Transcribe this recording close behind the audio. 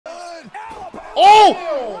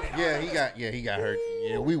Oh! Yeah, he got hurt.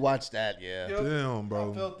 Yeah, we watched that. Yeah. Damn,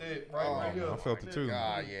 bro. I felt it right here. I felt it too.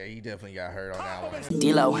 God, yeah, he definitely got hurt on that one.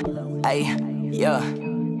 D-Lo, ayy, yeah.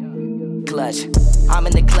 Clutch. I'm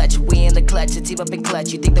in the clutch, we in the clutch, it's even been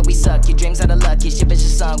clutch. You think that we suck, your dreams are the luck, your ship is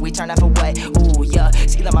just sung, we turn off away. Ooh, yeah,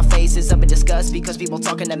 see that my face is up in disgust because people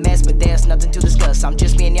talking a mess, but there's nothing to discuss. I'm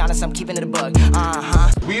just being honest, I'm keeping it a bug.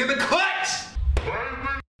 We in the clutch.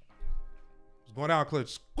 What's going on, Clutch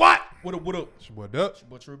Squad? What up, what up? It's your boy Duck. It's your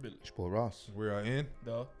boy True Billy. It's your boy Ross. We are in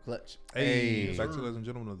The Clutch. Hey, back to ladies and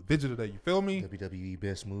gentlemen of the video today. You feel me? WWE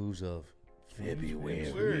best moves of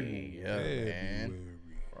February. Yeah, man.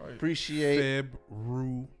 Right. Appreciate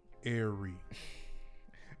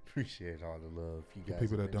all the love you guys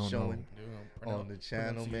people have that been don't showing know on the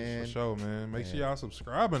channel, man. For sure, man. Make sure y'all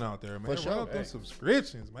subscribing out there, man. For sure. Run up them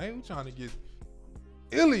subscriptions, man. We trying to get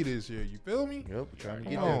illy this year. You feel me? Yep, we're trying to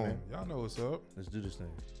get Come there, on. man. Y'all know what's up. Let's do this thing.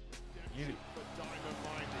 Get it.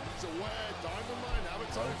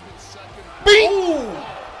 Beat!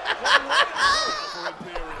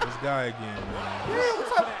 This guy again, man.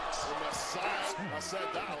 What's up?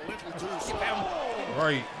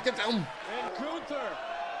 Right. Get them. And Gunther,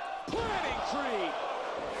 planting tree.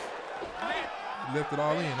 You left it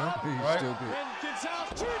all in, huh? He's Right. still good. And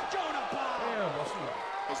Gonzalez, Gonna pop. Damn, that's what.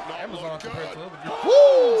 Amazon compared to other people.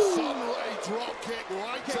 Woo!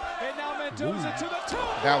 And now Mendoza to the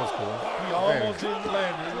top. That was cool. He almost didn't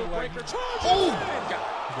land. It looked like Breaker he- charge. Oh!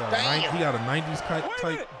 He got a 90s type.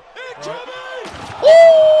 Incoming.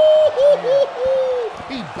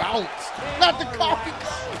 He bounced. Not the coffee.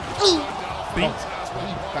 Ooh. Beat.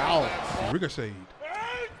 He bounced. Ricochet.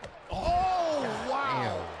 Oh,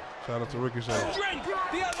 wow. Shout out to Ricochet. Strength.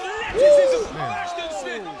 The athleticism of Ashton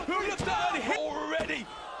Smith, who looks to unhit already.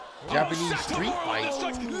 Japanese street fight.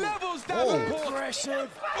 Levels down Oh. the court. Aggressive.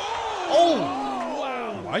 Oh.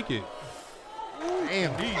 I like it.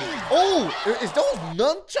 Damn. Oh, is those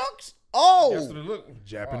nunchucks? Oh. That's what it looked.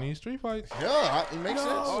 Japanese street fights. Yeah, it makes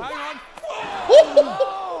sense. Oh, hang on.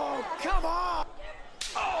 Oh, Come on.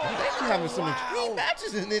 they've been having some extreme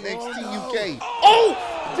matches in NXT UK. Oh,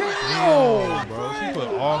 damn. Bro, she put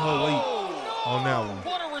all her weight on that one.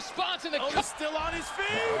 What a response in the still on his feet.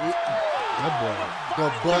 That boy. The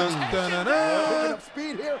bunnies. Dun-dun-dun.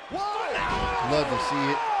 Speed here. Love to see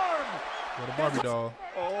it. With a Barbie doll.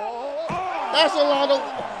 That's a lot of.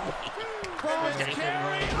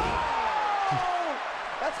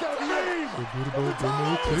 That's gonna be it. So good about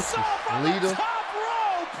Demo, Texas. Leader.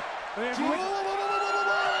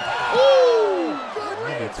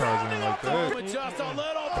 I get Tarzan like that. Just a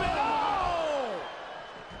little bit. Oh!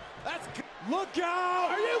 That's look out!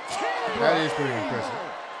 Are you kidding? That is pretty impressive.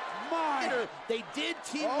 My, they did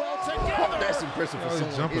team well together. That's impressive for Oh, he's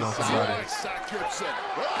someone jumping on his somebody. size.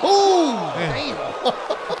 Ooh, Damn. damn.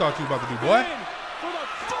 I thought you were about to do what? For the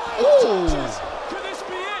Ooh. could this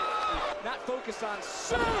be it? Not focused on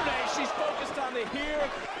Saturday. She's focused on the here.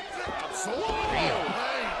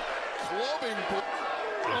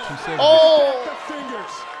 Oh, The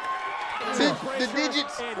fingers. the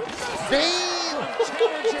digits. Damn.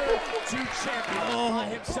 Challenger to champion by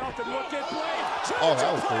himself and look at Blade. Oh,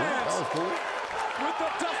 that was cool. That was cool. With the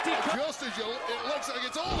dusty Just as you, it looks like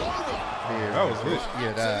it's all over. Yeah, That was lit.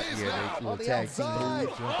 Yeah, they little tag team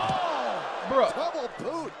moves.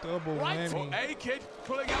 Double whammy. A-Kid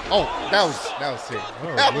pulling out. Oh, that was sick.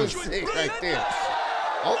 Oh, That was lit. sick right there.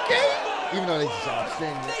 Okay. Even though they just all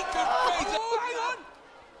standing.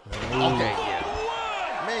 Okay,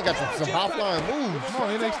 yeah. Man got some high flying moves. Come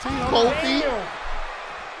on, NXT. Kofi.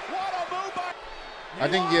 I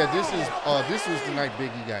think this was the night Big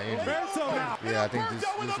E got injured. Yeah, I think this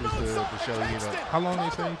was the show. How long they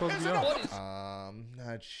say he's supposed to be out?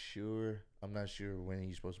 I'm not sure when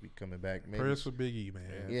he's supposed to be coming back. Maybe. Prayers for Big E, man.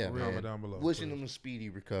 Yeah, For real, man. comment down below. Wishing him a speedy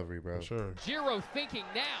recovery, bro. For sure. Jiro thinking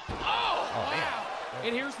now. Oh, wow.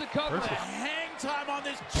 And here's the cover. First of- Hang time on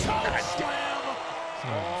this choke slam. It's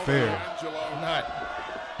not fair. Not.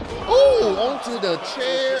 Ooh, onto the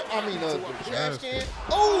chair. I mean, the trash can.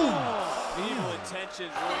 Ooh, Evil intentions.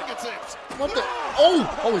 Fingertips. what the?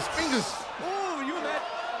 Oh, his fingers. Oh, you and that.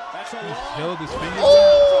 That's a He long held his fingers.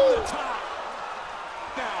 Oh. from the top.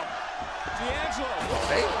 Now, D'Angelo.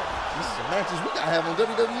 Hey, these are matches we gotta have on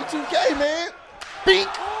WWE 2K, man. Pink.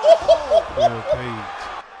 Well paid.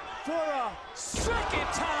 For a second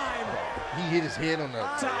time. He hit his head on the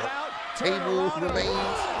Tap out. table remains.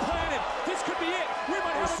 Planet. This could be it. We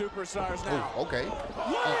might have superstars now. Oh, okay. Line it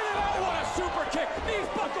out. What a super kick. Knees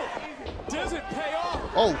buckled. Doesn't pay off.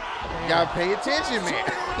 Oh, you gotta pay attention, man.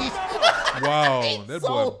 He's Wow, he's that so,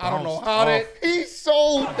 boy. I don't know bounced how off. that. He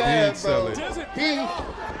sold that, sell bro. it. Doesn't He.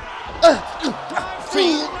 Drive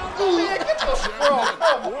through.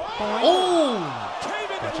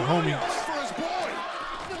 Got your homie.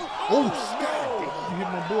 Oh, You hit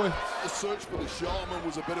my boy. The search for the shaman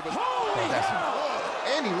was a bit of a.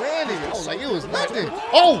 and he landed. I was like, it was nothing.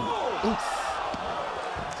 Oh! Oops.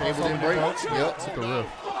 Table didn't break. Yep. Took a riff.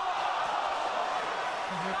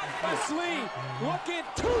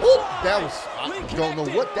 That was, I don't know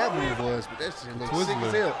what that move was, but that shit looked sick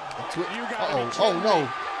as hell. Uh-oh. Oh, no.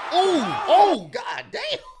 Oh, god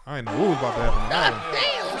damn. I ain't know what was about to happen. God That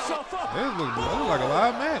damn. looked like a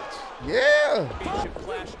live match. Yeah.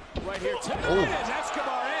 Right here.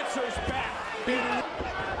 Escobar answers back.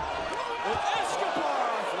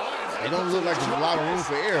 It don't look like there's a lot of room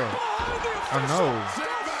for error. I know.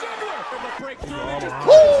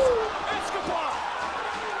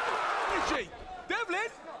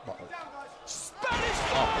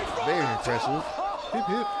 Very impressive. Hip,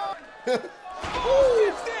 hip.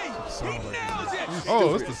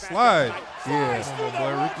 Oh, it's the slide. Yeah. Oh, my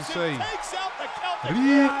boy Ricochet. And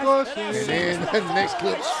then the next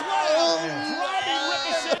clip.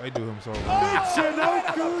 They do him so wrong.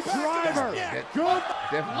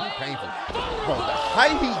 Definitely painful. Bro, the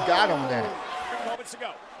height he got on that.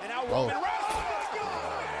 Oh.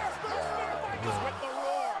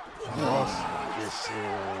 Ross.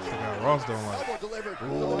 Ross don't like.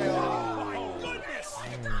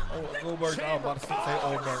 Goldberg, I was about to say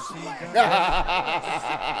Goldberg.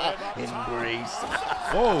 Embrace.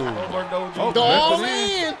 Whoa. Goldberg dojo. Oh, All left it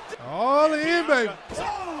in. All in, baby.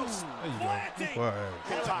 There you go.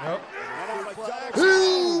 Yep.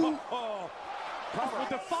 Ooh.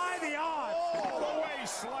 Defy the odds.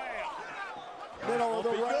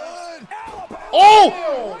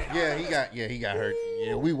 Oh! Yeah, he got hurt.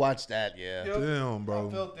 Yeah, we watched that. Yeah. Damn, bro.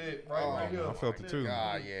 I felt it right here. I felt it too.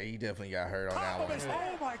 God, yeah, he definitely got hurt on that one.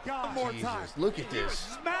 Oh my God! More time. Jesus, look at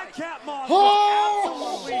this. Madcap Moss.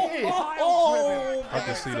 Oh! I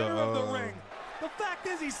can see the fact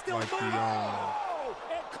is he's still like the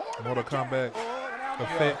Mortal Kombat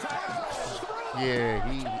effect. Yeah,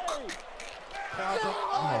 he. Come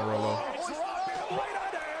on, Rolo.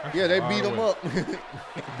 Yeah, they beat him up. Beat him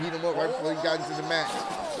up right before he got into the match.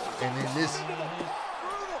 And then this.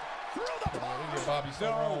 Bobby so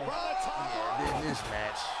wrong. Yeah, then this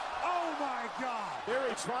match. Oh my God! Here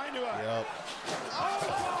he's trying to. Yep. Oh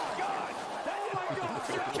my God!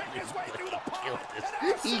 Kicking his way through the pot.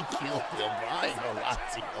 He killed him. I ain't gonna lie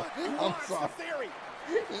to you. I'm sorry.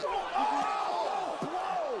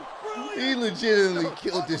 He legitimately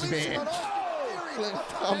killed this man.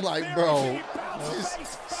 I'm like, bro.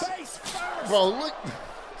 Bro, look.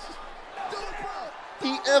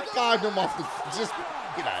 He F5'd him off the. Just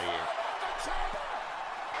get out of here.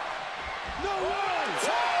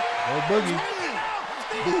 Oh, Boogie.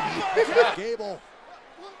 Gable.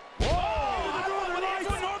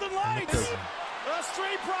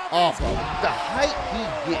 Oh, bro, the height he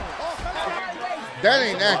gets. That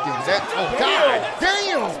ain't acting. That, oh, God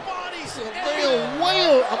damn. Damn,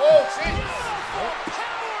 whale. Oh,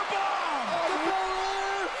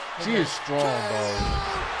 she is strong, bro.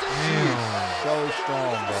 She is so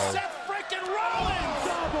strong, bro.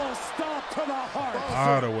 Double stop to the heart.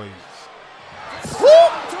 Out of ways.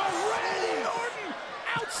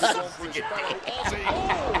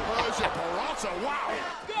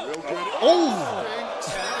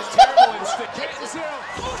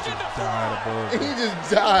 He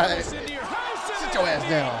just died. Sit your ass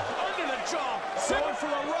down.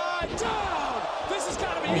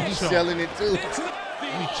 He's selling it too. We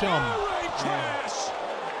chum.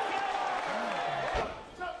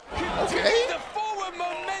 Okay.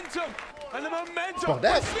 Bro,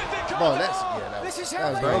 that's yeah. That was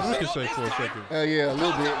That was Ricochet for a second. yeah, a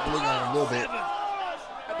little bit. Look at him a little bit.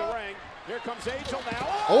 At the ring. Here comes Angel now.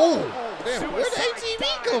 Oh, damn, where did ATV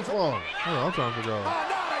come from? I'm trying to figure out.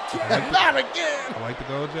 Not again. I like the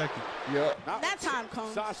gold jacket. Yep. That time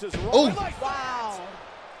comes. Sasha's Oh. rolling. Wow.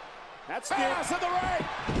 That's Pass in the ring.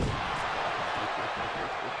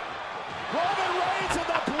 Roman Reigns in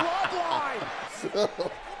the bloodline.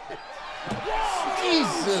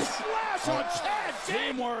 Jesus. Slash on Chad.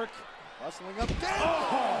 Teamwork. Hustling up down.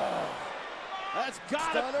 Oh. That's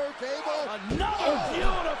got it. Another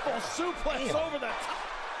beautiful suplex over the top.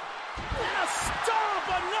 And a stomp.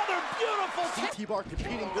 Another beautiful T-bar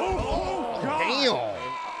competing. Oh, God. Damn.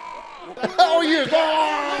 Oh, yeah.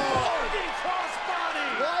 Crossbody.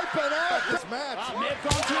 Wiping out this match.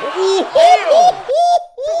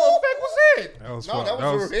 That was No, for, that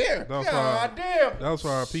was her hair. That was for our, Damn. that was for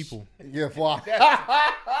our people. Yeah, for Bruh.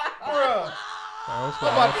 That was for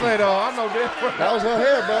I'm our about to people. say though, I know that. that was her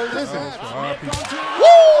hair, bro. Listen. That was for our people.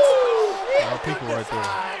 Woo! Our people right there.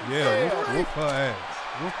 Yeah, whoop her ass.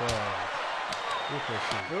 Whoop her ass.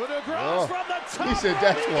 Through the cross from the top. He said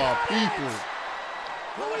that's for our people.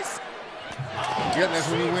 Yep, that's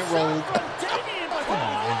when he went rogue. Come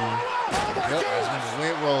on, Andy. Yep, that's when he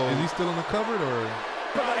went rogue. Is he still in the cupboard or?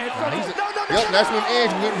 Yep, that's when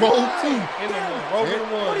Edge went rogue too. Rogue in the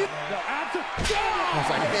one. I was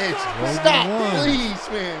like, Edge, stop, please,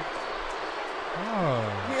 man. Oh.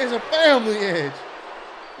 He has a family, Edge.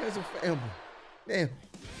 He has a family. Damn.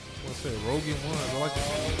 What's that? Rogan won. I like that.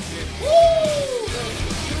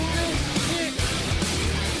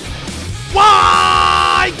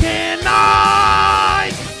 Why can't I?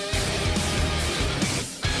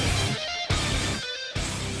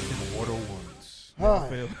 Immortal ones.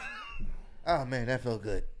 Oh man, that felt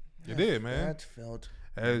good. You did, man. That felt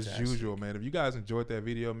as fantastic. usual, man. If you guys enjoyed that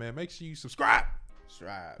video, man, make sure you subscribe.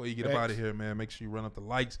 Before you get up out of here, man, make sure you run up the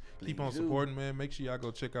likes. Keep on supporting, man. Make sure y'all go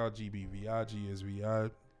check out GBVI, GSVI,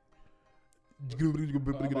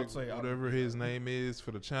 whatever his name is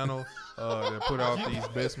for the channel that put out these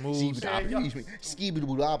best moves. I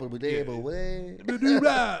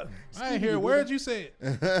ain't hear words you said.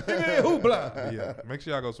 Yeah, make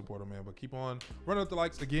sure y'all go support him, man. But keep on running up the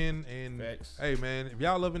likes again. And hey, man, if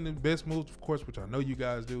y'all loving the best moves, of course, which I know you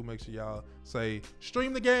guys do, make sure y'all say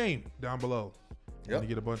stream the game down below. And you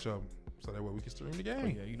get a bunch of them, so that way we can stream the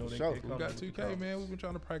game. Yeah, you know, we got 2K, man. We've been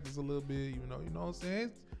trying to practice a little bit, you know what I'm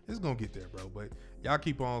saying? It's gonna get there, bro. But y'all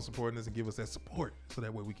keep on supporting us and give us that support, so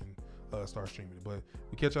that way we can start streaming it. But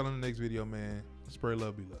we catch y'all in the next video, man. Spread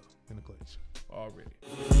love, be love. In the clutch. Already.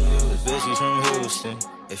 Bitches from Houston.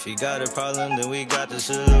 If you got a problem, then we got the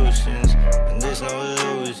solutions. And there's no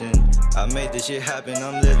illusion. I made this shit happen.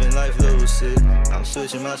 I'm living life lucid. I'm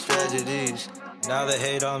switching my strategies. Now they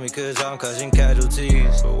hate on me cause I'm causing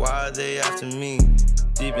casualties. But why are they after me?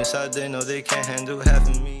 Deep inside they know they can't handle half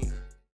of me.